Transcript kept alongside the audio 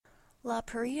La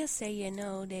parrilla se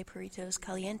llenó de perritos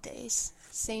calientes.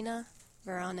 Cena,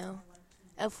 verano.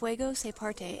 El fuego se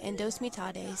parte en dos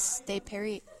mitades de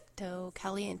perrito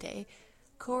caliente.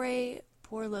 Corre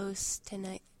por los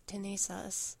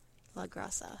tenazas la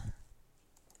grasa.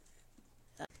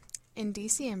 En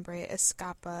diciembre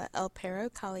escapa el perro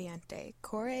caliente,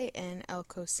 corre en el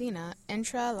cocina,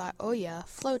 entra la olla,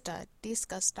 flota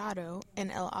disgustado en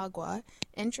el agua,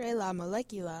 entre la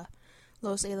molécula,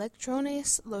 los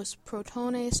electrones, los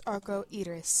protones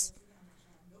arcoíris.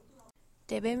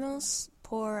 Debemos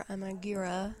por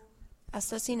amargura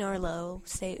asesinarlo,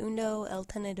 se hundo el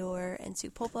tenedor en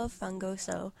su polpa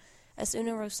fangoso, es un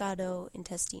rosado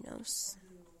intestinos.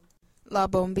 La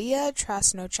bombilla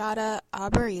trasnochada,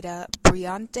 aburrida,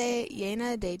 brillante,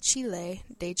 llena de Chile,